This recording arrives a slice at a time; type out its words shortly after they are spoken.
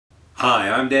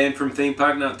Hi, I'm Dan from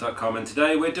ThemeParkNut.com, and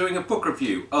today we're doing a book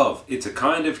review of It's a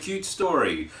Kind of Cute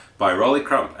Story by Rolly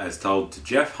Crump as told to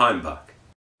Jeff Heimbuch.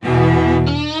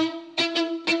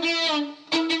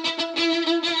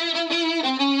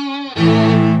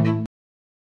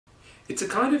 It's a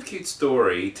Kind of Cute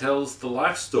Story tells the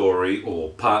life story, or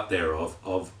part thereof,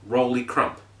 of Rolly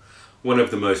Crump, one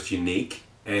of the most unique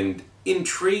and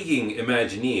intriguing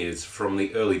Imagineers from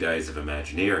the early days of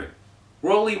Imagineering.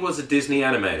 Rolly was a Disney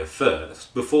animator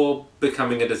first, before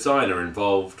becoming a designer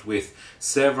involved with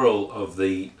several of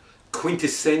the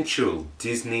quintessential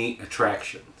Disney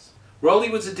attractions. Rolly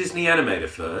was a Disney animator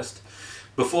first,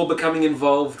 before becoming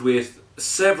involved with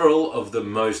several of the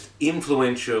most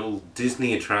influential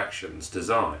Disney attractions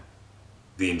design.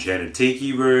 The Enchanted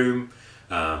Tiki Room,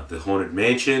 the Haunted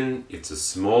Mansion, It's a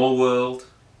Small World.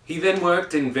 He then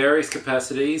worked in various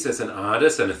capacities as an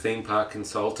artist and a theme park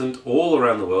consultant all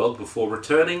around the world before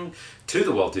returning to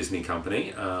the Walt Disney Company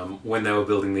when they were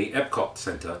building the Epcot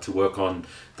Center to work on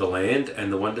the Land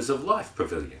and the Wonders of Life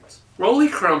pavilions. Rolly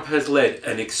Crump has led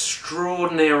an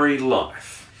extraordinary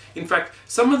life. In fact,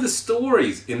 some of the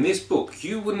stories in this book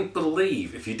you wouldn't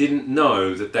believe if you didn't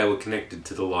know that they were connected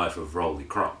to the life of Rolly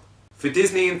Crump. For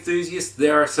Disney enthusiasts,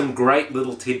 there are some great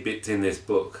little tidbits in this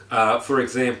book. For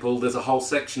example, there's a whole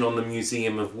section on the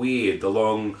Museum of Weird, the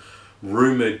long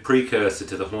rumoured precursor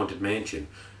to the Haunted Mansion,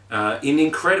 in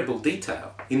incredible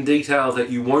detail, in detail that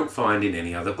you won't find in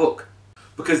any other book.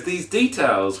 Because these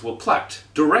details were plucked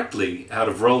directly out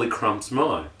of Rolly Crump's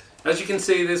mind. As you can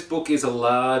see, this book is a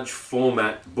large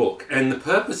format book, and the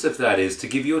purpose of that is to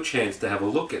give you a chance to have a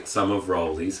look at some of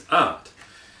Rolly's art.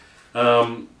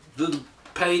 The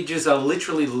pages are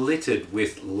literally littered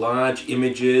with large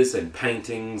images and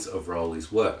paintings of Rolly's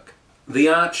work. The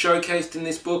art showcased in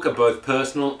this book are both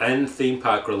personal and theme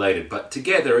park related, but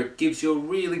together it gives you a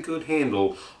really good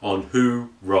handle on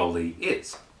who Rolly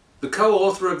is. The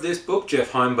co-author of this book,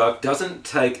 Jeff Heimbuch, doesn't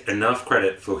take enough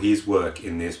credit for his work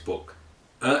in this book.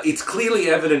 It's clearly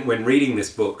evident when reading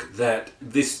this book that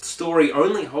this story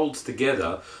only holds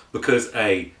together because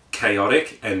a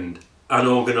chaotic and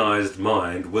unorganized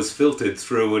mind was filtered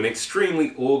through an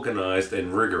extremely organized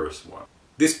and rigorous one.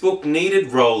 This book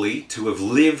needed Rolly to have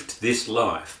lived this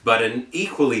life, but an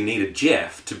equally needed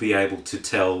Jeff to be able to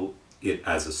tell it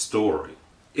as a story.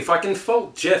 If I can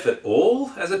fault Jeff at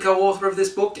all as a co-author of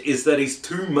this book, is that he's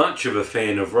too much of a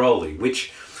fan of Rolly,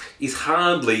 which is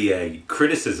hardly a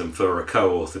criticism for a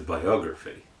co-authored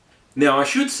biography. Now, I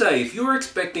should say, if you're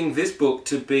expecting this book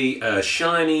to be a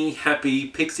shiny, happy,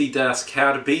 pixie dust,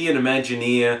 how to be an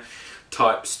Imagineer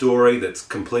type story that's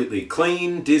completely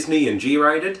clean, Disney and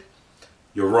G-rated,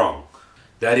 you're wrong.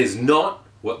 That is not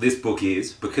what this book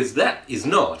is, because that is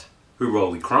not who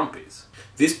Rolly Crump is.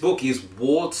 This book is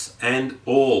warts and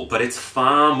all, but it's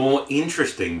far more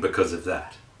interesting because of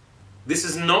that. This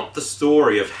is not the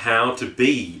story of how to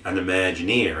be an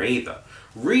Imagineer either.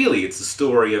 Really, it's the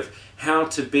story of how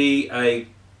to be a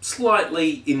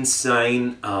slightly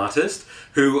insane artist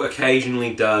who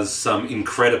occasionally does some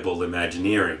incredible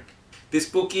Imagineering. This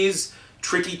book is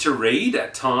tricky to read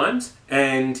at times,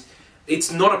 and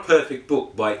it's not a perfect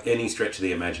book by any stretch of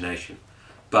the imagination.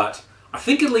 But I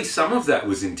think at least some of that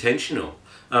was intentional.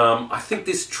 I think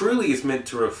this truly is meant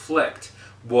to reflect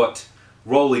what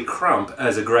Rolly Crump,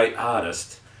 as a great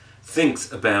artist,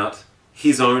 thinks about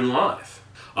his own life.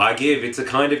 I give It's a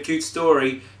Kind of Cute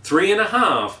Story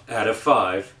 3.5 out of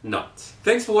 5 nuts.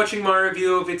 Thanks for watching my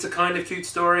review of It's a Kind of Cute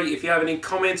Story. If you have any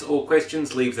comments or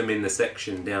questions, leave them in the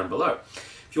section down below.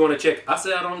 If you want to check us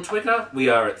out on Twitter, we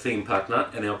are at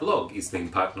ThemeParkNut, and our blog is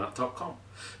ThemeParkNut.com.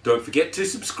 Don't forget to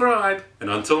subscribe, and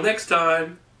until next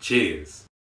time, cheers.